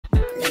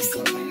Hey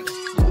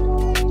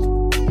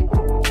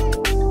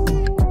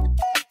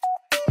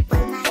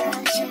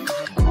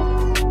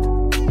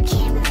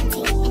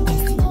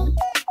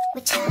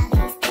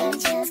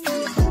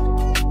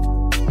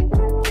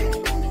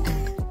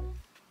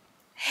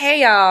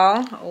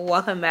y'all,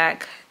 welcome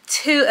back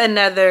to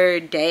another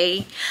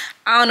day.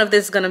 I don't know if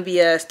this is gonna be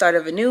a start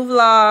of a new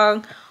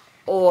vlog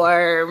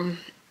or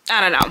I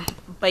don't know,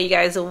 but you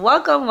guys,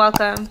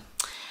 welcome.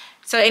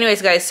 So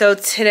anyways guys, so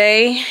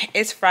today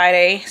is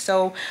Friday,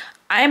 so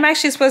I'm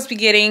actually supposed to be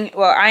getting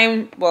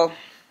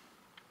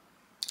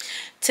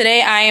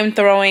today I am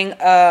throwing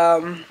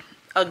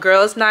a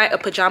girls night, a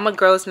pajama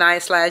girls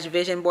night /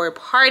 vision board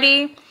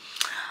party.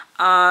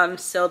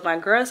 So my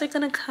girls are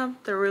gonna come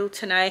through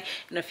tonight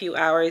in a few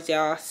hours,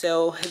 y'all.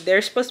 So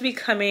they're supposed to be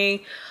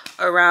coming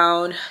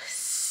around,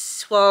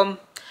 well,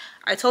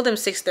 I told them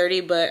 6:30,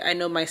 but I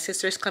know my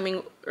sister's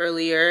coming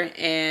earlier,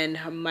 and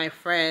my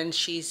friend,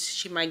 she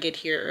might get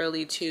here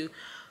early too,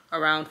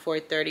 around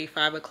 4:30,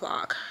 5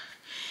 o'clock.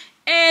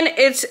 And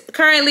it's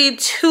currently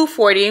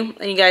 2:40,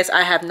 and you guys,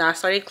 I have not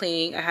started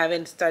cleaning. I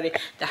haven't started.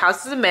 The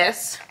house is a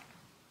mess.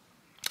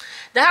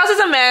 The house is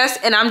a mess,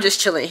 and I'm just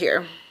chilling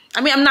here.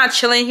 I mean, I'm not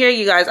chilling here,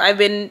 you guys. I've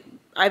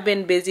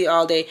been busy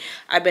all day.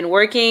 I've been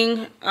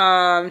working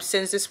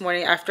since this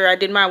morning. After I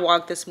did my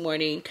walk this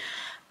morning,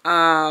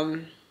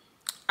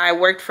 I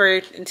worked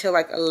until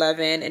like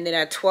 11, and then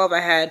at 12 I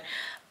had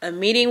a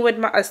meeting with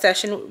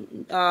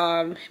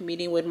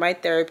meeting with my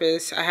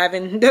therapist. I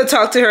haven't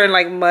talked to her in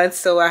like months,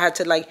 so I had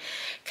to like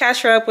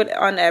catch her up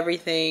on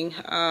everything.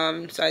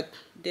 So I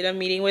did a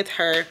meeting with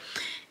her,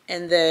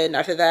 and then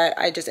after that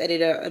I just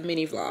edited a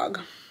mini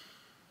vlog.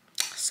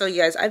 So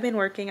you guys, I've been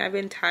working. I've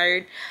been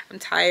tired. I'm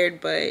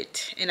tired,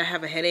 and I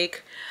have a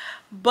headache.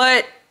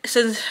 But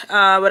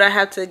I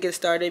have to get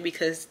started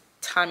because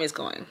time is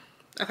going.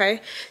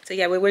 Okay. So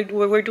yeah,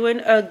 we're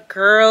doing a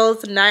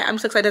girls' night. I'm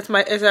so excited.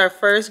 It's our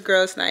first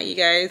girls' night, you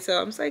guys.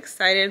 So I'm so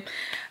excited.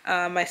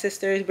 My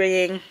sister is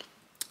bringing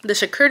the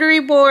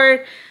charcuterie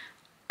board.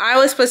 I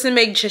was supposed to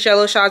make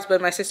jello shots,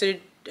 but my sister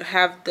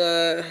have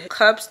the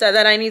cups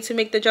that I need to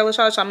make the jello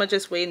shots. So I'm gonna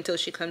just wait until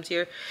she comes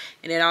here,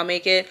 and then I'll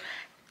make it.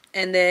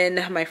 And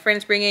then my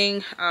friend's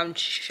bringing,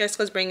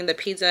 Jessica's bringing the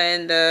pizza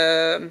and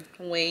the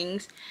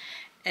wings,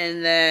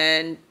 and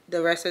then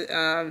the rest of,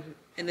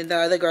 and then the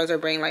other girls are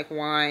bringing like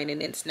wine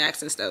and then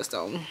snacks and stuff.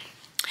 So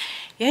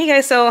yeah, you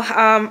guys. So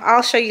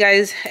I'll show you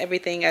guys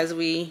everything as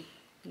we're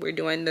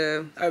doing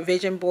our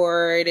vision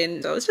board,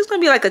 and so it's just gonna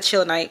be like a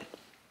chill night.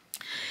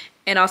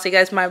 And also, you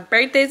guys, my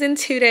birthday's in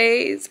 2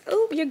 days.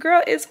 Oh, your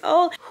girl is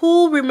old.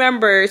 Who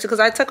remembers? Because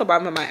I talked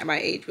about my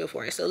age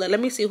before, so let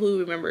me see who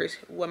remembers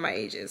what my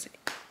age is.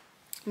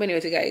 But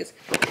anyways, you guys,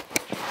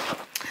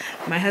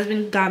 my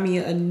husband got me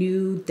a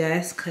new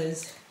desk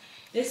because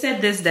they said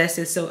this desk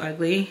is so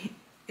ugly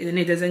and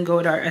it doesn't go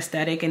with our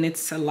aesthetic, and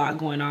it's a lot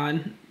going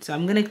on. So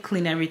I'm gonna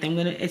clean everything.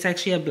 It's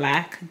actually a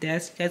black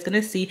desk. You guys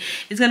gonna see.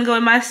 It's gonna go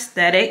with my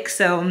aesthetic.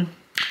 So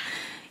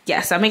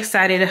yes, I'm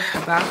excited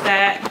about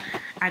that.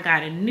 I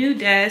got a new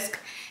desk,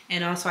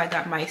 and also I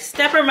got my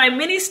stepper, my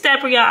mini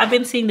stepper, y'all. I've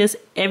been seeing this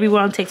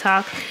everywhere on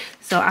TikTok,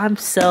 so I'm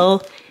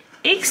so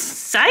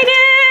excited.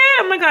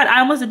 Oh my god, I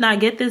almost did not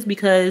get this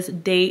because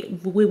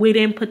we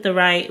didn't put the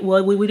right,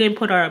 well, we didn't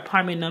put our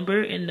apartment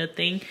number in the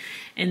thing,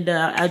 in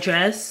the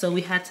address, so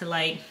we had to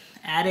like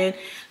add it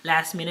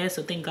last minute.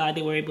 So thank god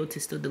they were able to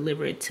still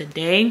deliver it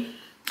today.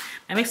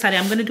 I'm excited.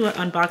 I'm gonna do an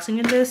unboxing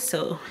in this,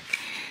 so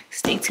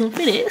stay tuned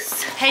for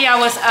this. Hey y'all,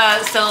 what's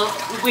up? So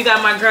we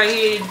got my girl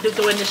here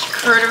doing the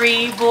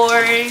charcuterie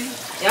board.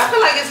 Yeah, I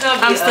feel like it's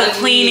gonna be I'm still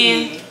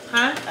cleaning.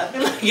 Huh? I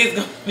feel like it's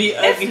gonna be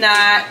ugly. It's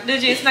not.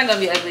 It's not gonna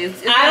be ugly.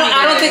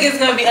 I don't think it's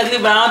gonna be ugly,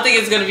 but I don't think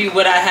it's gonna be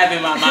what I have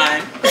in my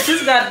mind. This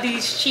has got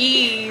these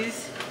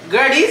cheese.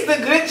 Girl, these the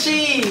good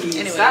cheese.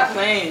 Anyway. Stop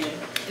playing.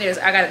 Anyways,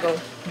 I gotta go.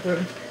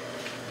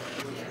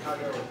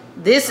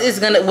 This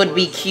would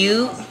be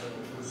cute.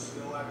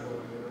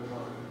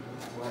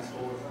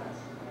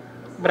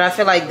 But I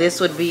feel like this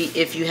would be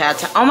if you had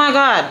to. Oh my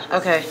god.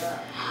 Okay.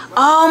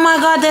 Oh my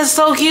god, that's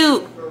so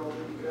cute.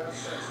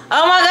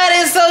 Oh my god,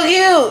 it's so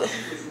cute.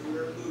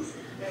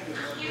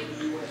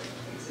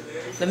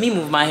 Let me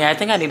move my hair. I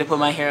think I need to put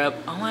my hair up.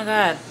 Oh my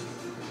god.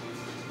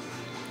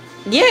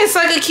 Yeah, it's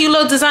like a cute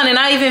little design, and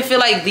I even feel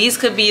like these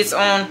could be its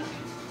own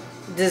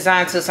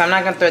design too, so I'm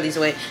not gonna throw these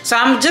away. So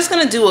I'm just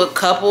gonna do a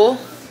couple.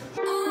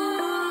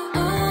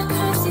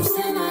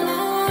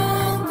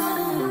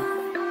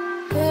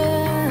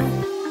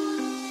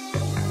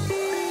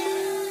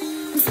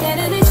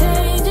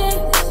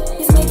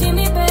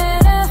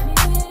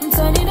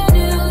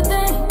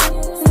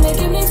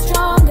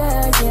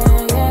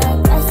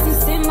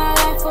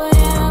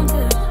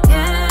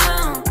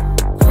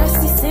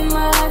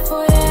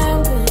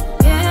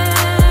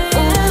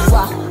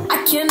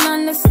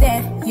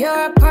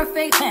 You're a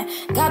perfect man.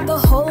 Got the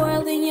whole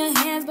world in your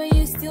hands, but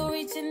you still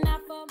reaching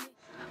out for me.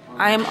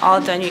 I am all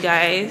done, you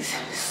guys.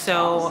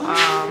 So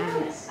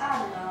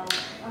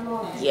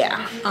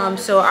yeah,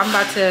 so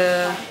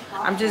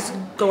I'm just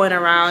going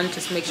around,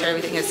 just make sure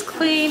everything is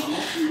clean.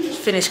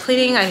 finished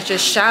cleaning. I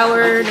just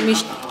showered. Let me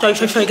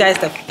show you guys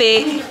the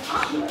fit.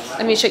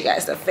 Let me show you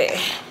guys the fit.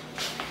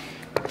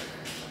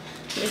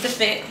 Here's the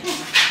fit.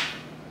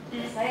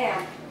 Yes, I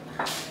am.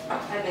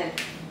 I'm in.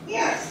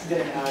 Yes.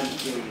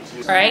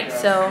 All right,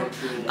 so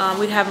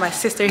we have my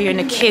sister here in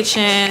the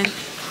kitchen.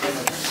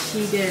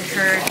 She did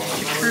her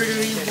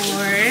charcuterie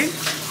board.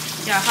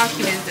 Yeah, how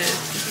cute is this?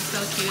 This is so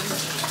cute.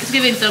 Let's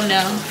give it a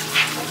thumbnail.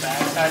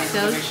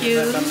 So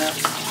cute.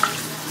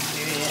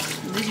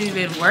 This has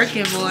been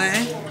working, boy.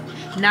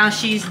 Now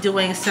she's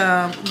doing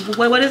some,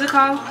 what is it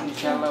called?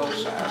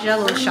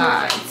 Jello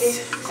shots.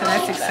 So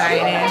that's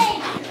exciting.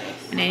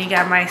 And then you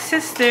got my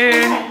sister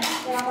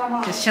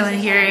just chilling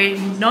here.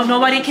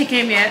 Nobody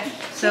came yet,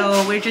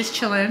 so we're just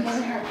chilling,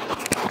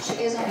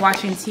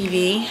 watching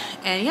TV,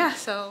 and yeah,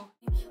 so.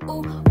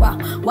 Ooh, wow,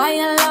 why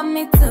you love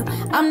me too?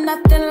 I'm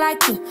nothing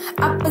like you.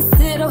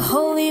 Opposite of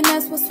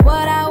holiness was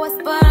what I was,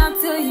 but I'm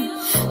to you.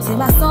 See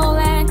my soul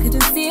and could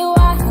you see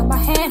why? Hold my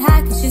hand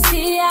high, could you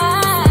see I?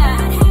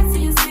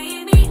 You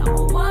see me, I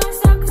don't wanna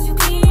stop, cause you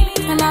keep me.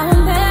 And now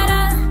I'm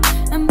better,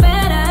 I'm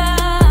better.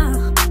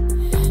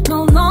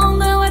 No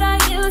longer what I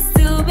used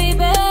to be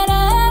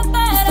better.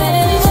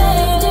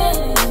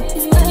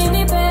 It's making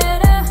me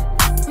better.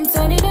 I'm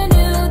turning a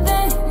new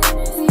thing.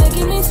 It's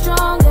making me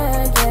stronger.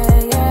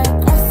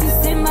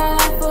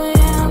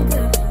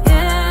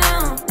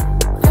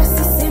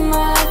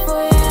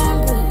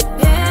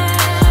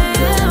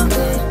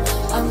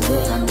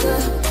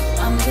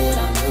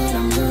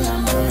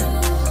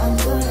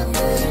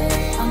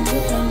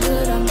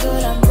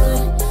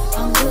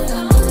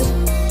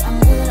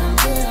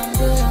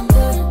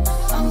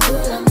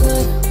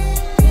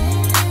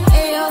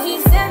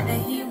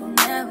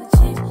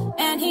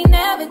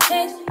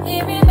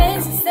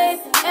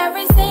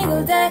 Every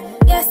single day,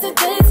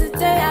 yesterday,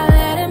 today, I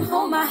let him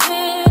hold my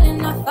hand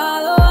and I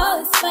follow all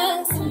his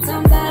plans.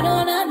 Sometimes I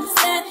don't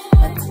understand,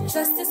 but to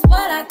trust is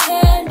what I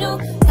can do.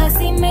 Cause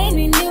he made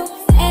me new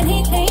and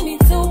he gave me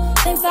two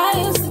things I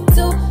used to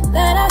do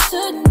that I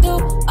shouldn't do.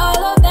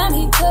 All of them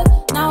he took,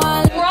 now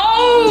I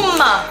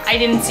Rome! I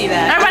didn't see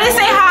that. Everybody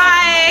say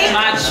hi!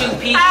 Machu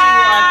Picchu.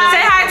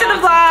 Say hi to the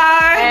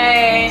vlog!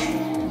 Hey!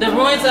 The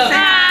ruins of...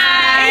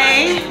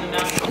 Hi!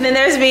 And then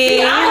there's me.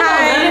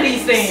 None of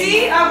these things.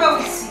 See, I'll go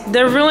with you.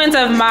 The ruins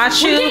of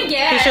Machu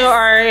Picchu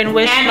are in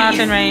which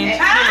mountain range?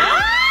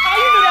 How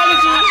you do that,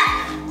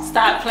 G?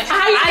 Stop playing.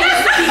 I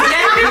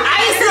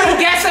used to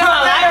guess in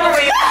my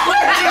life.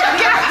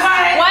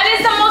 What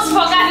is the most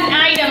forgotten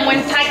item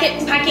when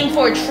packing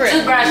for a trip?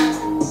 Toothbrush.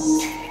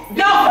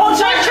 No, phone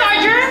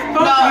charger?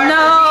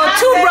 No,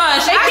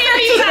 toothbrush. It can't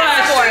be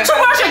toothbrush.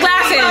 Toothbrush or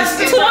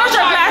glasses? Toothbrush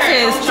or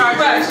glasses?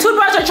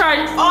 Toothbrush or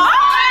charger? Oh!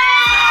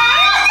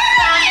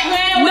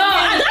 No,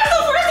 that's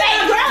the first thing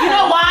I grabbed. You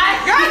know why?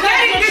 Because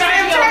you're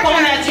charging your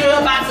phone that you're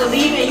about to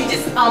leave and you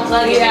just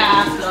unplug it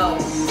and go.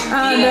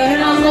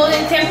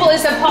 Golden Temple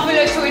is a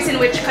popular tourist in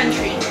which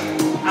country?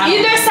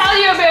 Either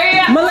Saudi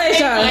Arabia.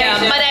 Malaysia. Yeah,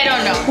 but I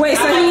don't know. Wait,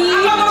 so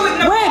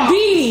wait,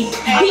 B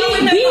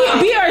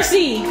or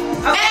C?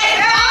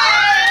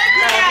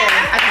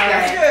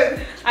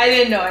 I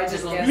didn't know. I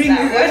just guessed that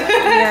one.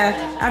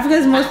 Yeah,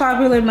 Africa's most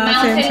popular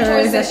mountain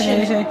tourist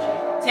destination.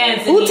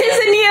 Tanzania. Ooh,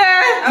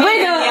 Tanzania. Wait,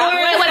 no.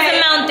 Wait, what's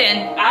the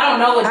mountain? I don't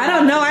know. I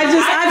don't know. I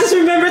just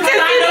remember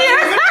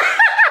Tanzania.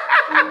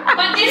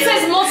 But this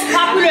says most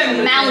popular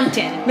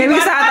mountain. Maybe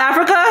South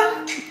Africa?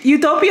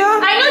 Utopia?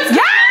 I know it's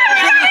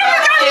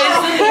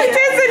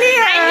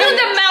Tanzania. I knew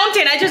the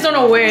mountain. I just don't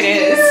know where it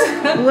is.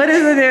 What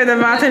is the name of the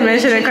mountain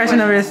mentioned in question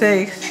number 6?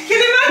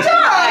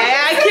 Kilimanjaro.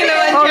 Yeah,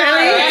 Kilimanjaro. Oh,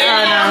 really?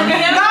 Oh, no.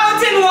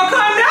 Mountain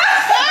Wakanda.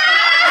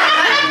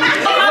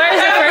 Where's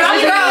the first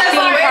Disney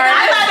theme park?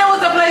 I thought there was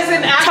a place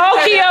in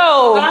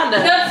Tokyo.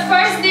 The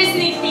first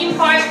Disney theme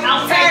park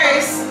outside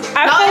Paris.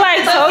 I feel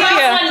like The Tokyo.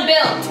 first one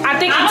built. I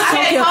think it's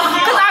Tokyo. Tokyo.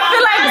 Because I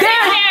feel like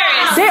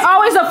they're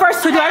always the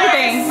first to do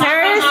everything.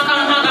 Paris? Who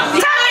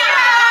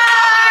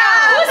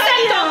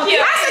said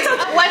Tokyo?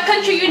 What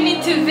country you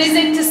need to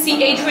visit to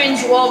see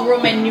Adrian's Wall,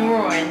 Roman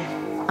ruin?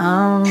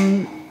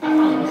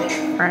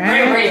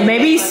 Right.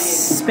 Maybe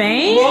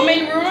Spain?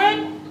 Roman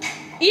ruin?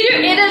 Either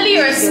Italy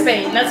or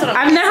Spain. That's what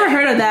I've never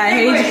heard of that.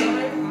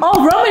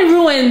 Oh, Roman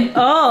ruin.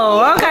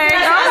 Oh, okay.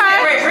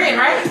 Britain,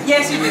 right?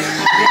 Yes, you did.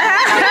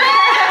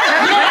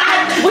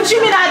 What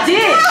you mean I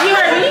did? She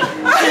heard me.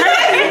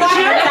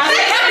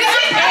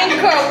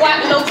 Anchor,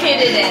 what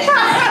located in?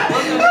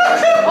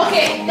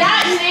 Okay,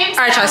 that name.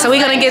 All right, y'all. So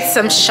we're gonna get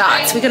some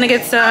shots. We're gonna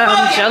get some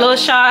Jello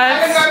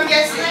shots.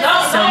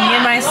 So me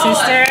and my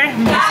sister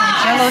make some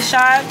Jello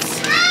shots.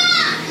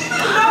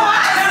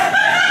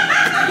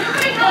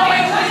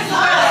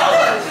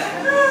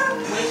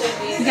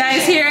 You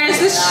guys here's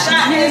the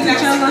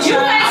Jello You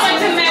shot. guys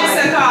went to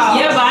Mexico.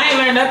 Yeah, but I ain't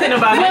learned nothing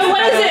about it. Wait,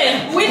 what is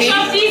it? Which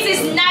of these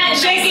is not in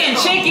Mexico?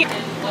 Chicken.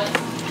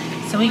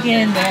 So we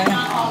get in there.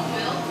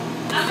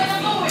 I'm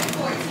gonna go with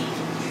 14.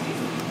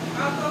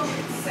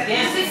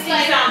 Damn, 16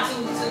 sound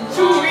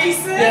Too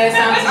recent. Yeah, it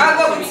sounds I'll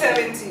go with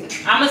 17.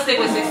 I'm gonna stick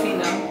with 16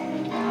 though.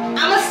 I'm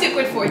gonna stick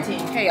with 14.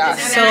 Hey y'all.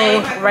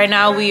 So right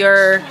now we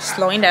are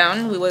slowing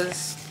down. We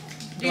was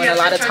doing a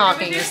lot of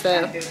talking and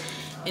stuff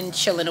and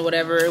chilling or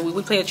whatever.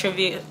 We play a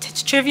trivia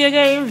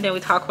game, then we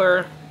talk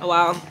for a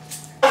while.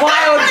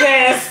 Wild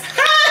guess.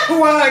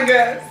 Wild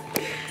guess.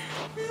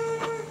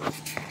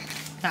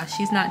 Nah,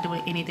 she's not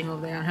doing anything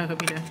over there on her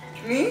computer.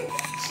 Me?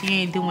 She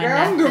ain't doing Girl,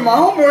 nothing. I'm doing my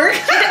homework.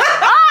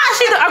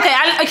 Okay.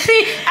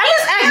 See, at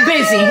least act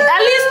busy.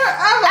 At least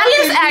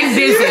act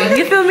busy.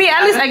 You feel me?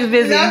 At least act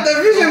busy. Not the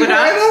vision board,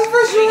 that's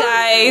for sure.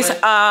 Guys,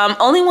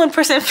 only one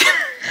person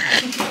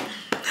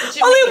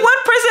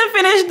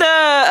finished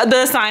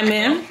the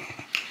assignment.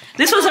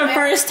 This was her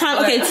first time.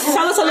 Okay,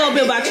 tell us a little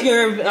bit about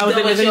your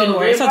vision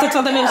board. So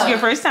tell them it was your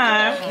first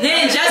time.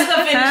 Then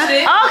Jessica finished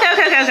it. Oh, okay.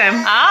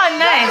 Oh,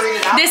 nice.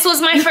 This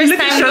was my first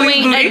time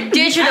doing a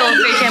digital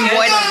vision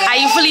board. I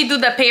usually do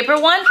the paper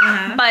one,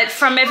 but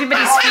from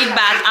everybody's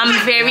feedback, I'm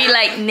very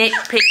like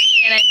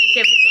nitpicky and I make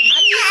everything.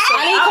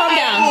 Ali, calm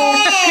down.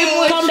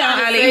 Calm down,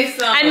 Ali.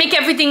 I make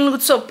everything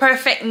look so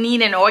perfect,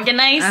 neat, and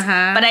organized.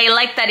 But I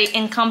like that it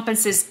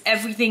encompasses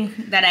everything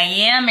that I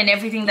am and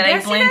everything that I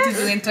plan to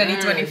do in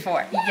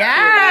 2024.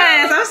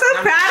 Yes, I'm so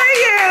proud of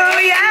you.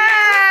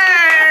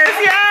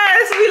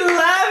 Yes, we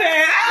love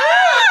it.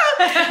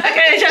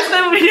 Okay,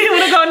 Jessica, we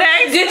want to go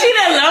next. Did you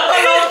love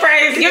her little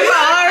praise? Give her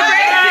all her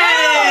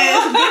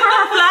praises. Give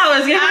her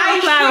flowers. Give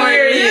her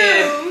flowers.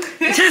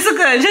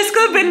 Jessica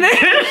been there.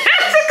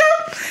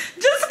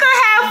 Jessica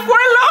had four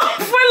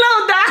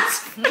little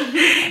dots.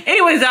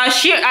 Anyways,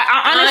 honestly,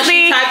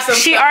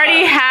 she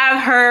already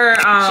have her.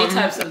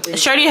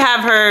 She already have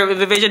her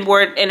vision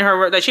board in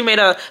her. That she made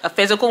a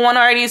physical one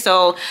already.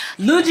 So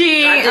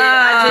Luigi,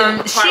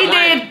 she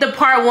did the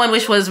part one,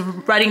 which was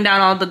writing down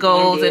all the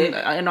goals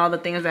and all the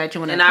things that you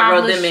want to accomplish. And I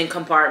wrote them in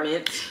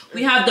compartments.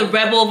 We have the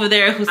rebel over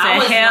there who said,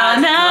 "Hell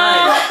no,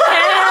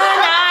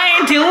 I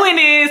ain't doing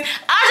this.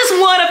 I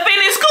just want to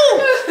finish school."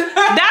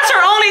 That's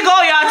her only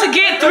goal, y'all, to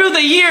get through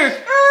the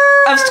year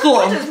of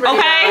school.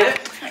 Okay.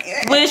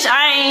 Which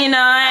I ain't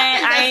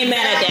mad at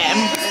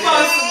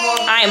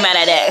that. I ain't mad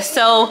at that.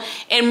 So,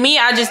 and me,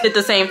 I just did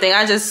the same thing.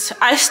 I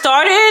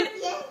started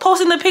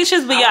posting the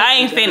pictures, but yeah, I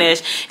ain't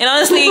finished. And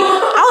honestly, I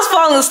was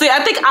falling asleep.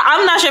 I think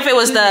I'm not sure if it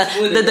was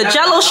the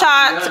Jello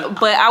shot,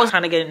 but I was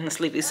trying to get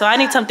sleepy. So I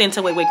need something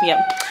to wake me up.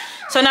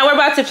 So now we're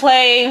about to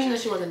play.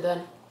 She wasn't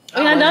done. Oh,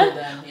 you're not done?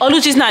 Oh,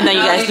 Luci's not done,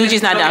 you guys.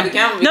 Luci's not done.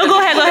 No, go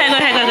ahead.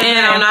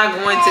 And I'm not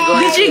going to go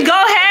ahead. Luci, go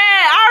ahead.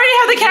 I already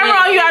have the camera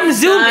on you. I'm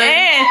zoomed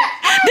in.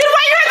 Then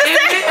why you have to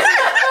say?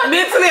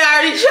 Mentally, I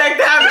already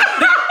checked out.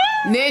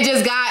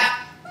 Niggas got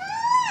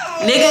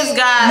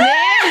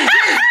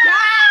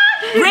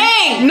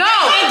ring. no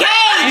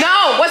Engaged.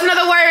 no. What's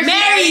another word?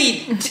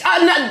 Married.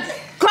 No,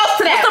 close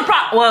to that. What's the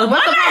proper word?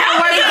 What's the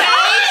proper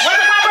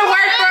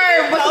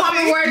word? What's the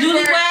proper word?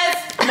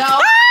 Newlyweds.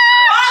 No.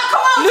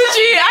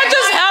 Luci, I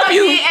just help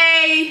you.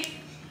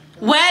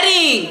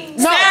 Wedding.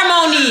 No.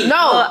 Ceremony.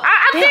 No.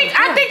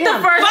 I think the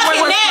first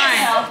one was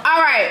fine. All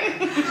right.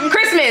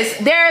 Christmas.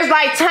 There's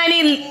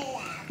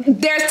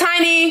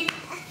tiny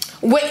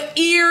with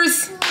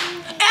ears.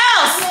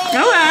 Else.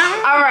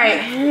 Okay. All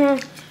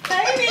right.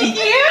 Tiny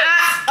ears.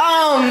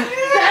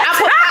 I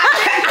put.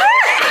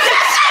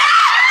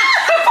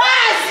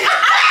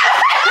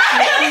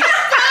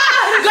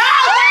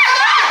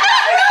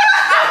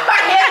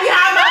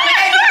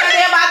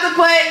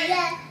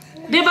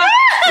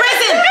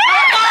 Prison!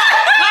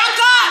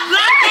 Lock up!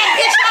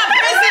 Get you out of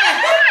prison!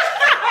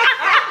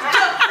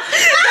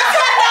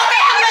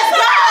 Let's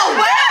go!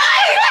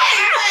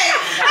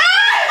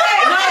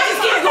 No, just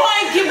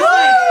keep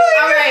going.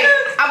 Alright,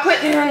 I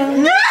put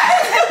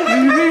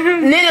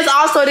Nina's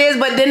also this,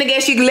 but then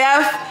again she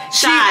left.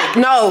 Shy.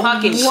 No.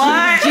 Fucking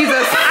What?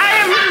 Jesus.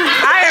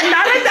 I am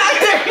not a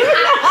doctor.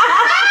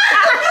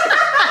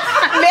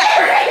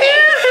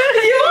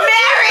 You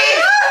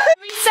married!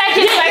 3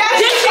 seconds.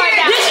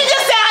 Did she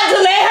just say I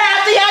delay her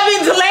after y'all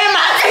been delaying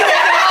my team?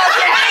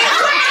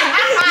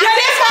 Yeah,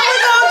 this what we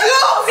gonna do?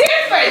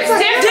 Different.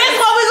 This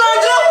what we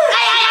gonna do?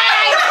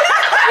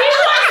 He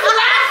was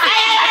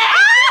laughing.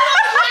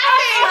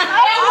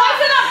 It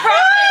wasn't a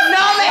purpose.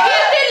 No, man.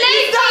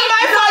 He done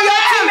my fault.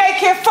 Your teammate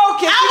can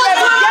focus. I was You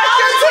better get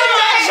your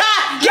teammate.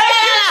 Yeah. Get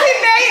your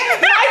teammate.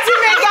 My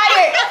teammate got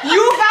it.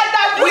 You got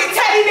that big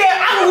teddy there.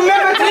 I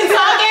remember We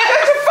talking?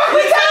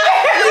 We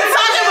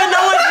talking when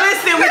no one's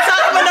listening. We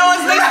talking when no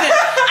one's listening.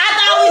 I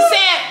thought we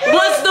said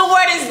once the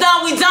word is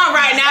done, we done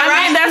right now,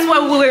 right? I mean, that's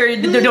what we're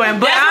doing,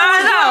 but That's I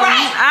what don't know. we're doing,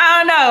 right? I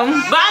don't know.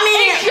 But I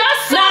mean,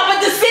 but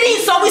the city.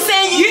 So we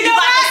saying you know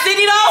got what? the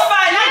city though.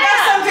 fine. I got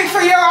something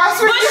for your ass.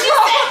 But she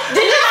said,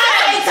 did you not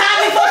say time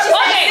before she said?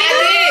 Okay. I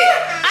did.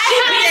 She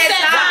been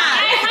said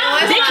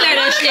time. Declare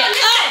that shit.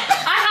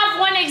 I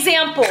have one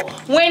example.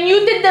 When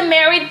you did the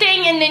married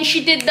thing and then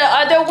she did the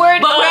other word.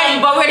 But we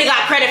already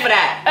got credit for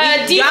that.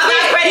 Y'all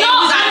got credit. No,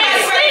 We got I'm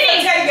credit. explaining.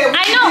 We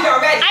I did know.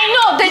 already. I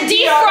know. The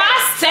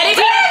defrost. Teddy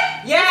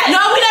bear? Yes. No,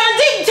 we never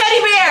did teddy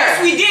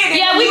bear. We did.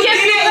 Yeah, we give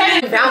you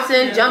credit.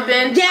 Bouncing,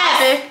 jumping,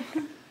 Yes.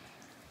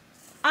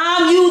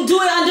 You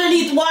do it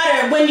underneath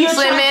water when you're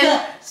swimming,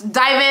 trying to.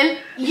 diving.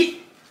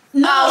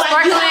 No,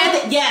 like you snorkeling.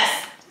 have to,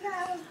 yes.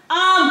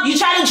 You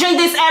try to drink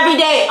this every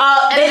day.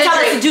 They tell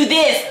us to do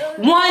this.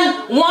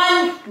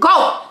 One,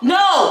 go.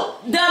 No,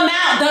 the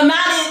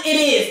amount it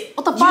is.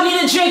 What the fuck?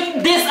 You need to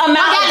drink this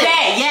amount a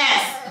day.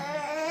 Yes.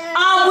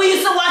 We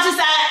used to watch this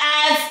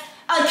as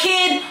a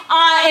kid,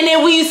 and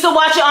then we used to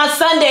watch it on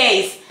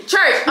Sundays.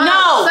 Church.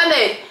 No.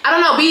 Sunday. I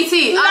don't know.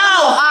 BT. No.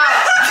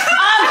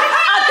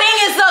 I think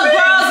it's the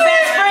girl's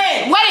best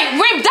friend.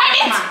 Wait,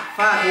 damn it!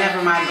 Fuck, never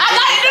mind. I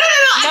got it.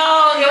 No,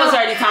 it was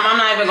already time. I'm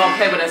not even gonna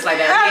play with us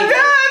like that. I'm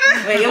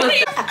done. Wait, it was.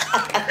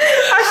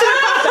 I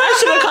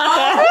should have caught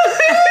that.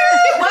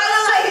 Why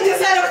look like you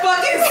just had a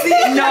fucking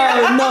seat?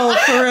 No,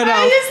 for real.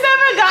 I just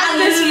never got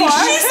this far.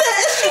 She said.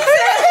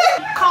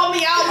 Call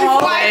me out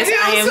before I do.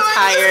 I am so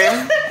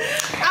tired.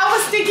 I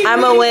was thinking.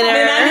 I'm a winner.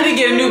 Then I need to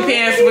get new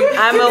pants.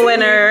 I'm a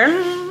winner.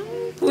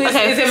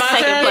 Okay, is it my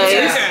second turn?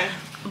 place. Yeah.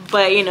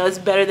 But you know, it's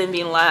better than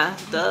being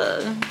last.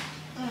 Duh.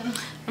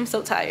 I'm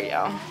so tired,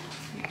 y'all.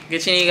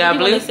 Chyna, you got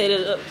blue? You say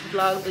the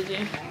vlog, did you?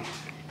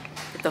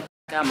 Get the f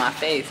out my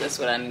face. That's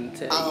what I need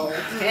to tell you.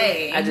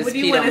 Okay. I just What do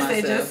you peed on want to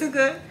say, myself.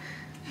 Jessica?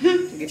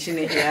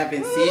 Chyna here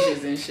having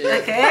seizures and shit.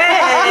 Okay.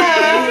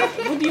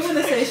 What do you want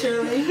to say,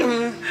 Shirley?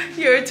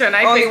 Your turn.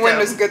 I Only picked when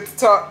them. it's good to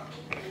talk.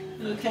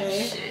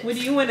 Okay. Shit. What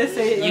do you want to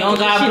say? You don't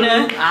got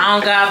Chyna? blue. I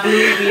don't got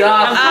blue. We all.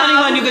 I'm counting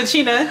on you, good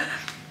Chyna.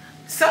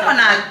 Someone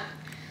on.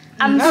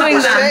 I'm doing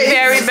the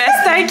very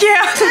best I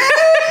can.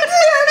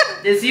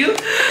 Is you?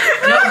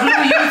 No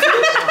blue. You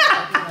too.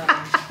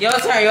 Your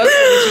turn.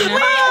 Chyna.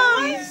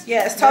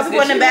 Yes, talk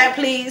people in the back,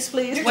 please.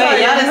 Wait,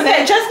 y'all done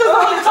said Jessica's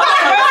only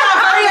talking.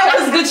 hurry up,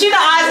 because Chyna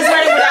eyes is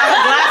ready without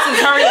her glasses.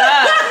 Hurry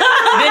up.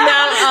 Bend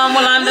down,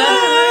 Walanda.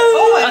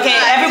 Okay,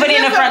 everybody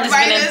in the front is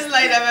bending. Brightest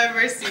light I've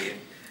ever seen.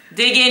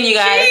 Dig in, you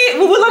guys.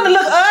 Walanda,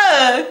 look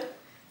up.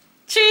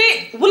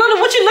 Walanda,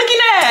 what you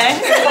looking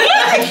at?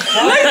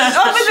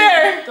 Look over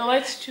there. The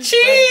lights too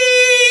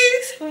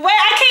Cheese. Wait,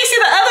 I can't see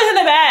the others in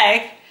the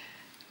back.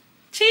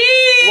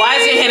 Cheese. Why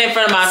is your hand in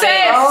front of my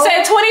face?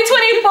 Say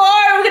 2024.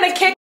 We're gonna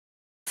kick.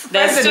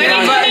 That's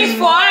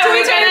 2024.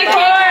 We're gonna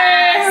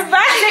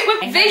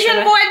kick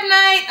Vision board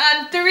night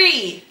on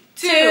 3,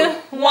 2,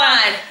 1.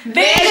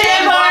 Vision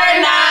board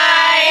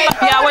night.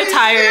 Y'all, we're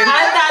tired.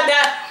 I thought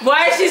that.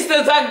 Why is she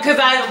still talking? Because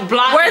I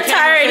blocked. We're the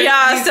camera tired, so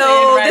y'all. she's So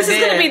sitting right this is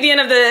gonna there. be the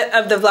end of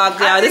the vlog,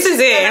 y'all. This is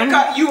it.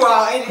 Cut you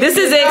out. This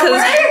is it,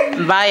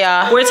 cause Bye,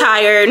 y'all. we're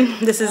tired.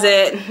 This is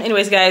it.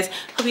 Anyways, guys,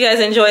 hope you guys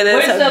enjoy this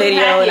Where's the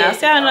video, and I'll packet?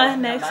 see you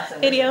on the next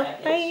video.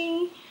 Bye.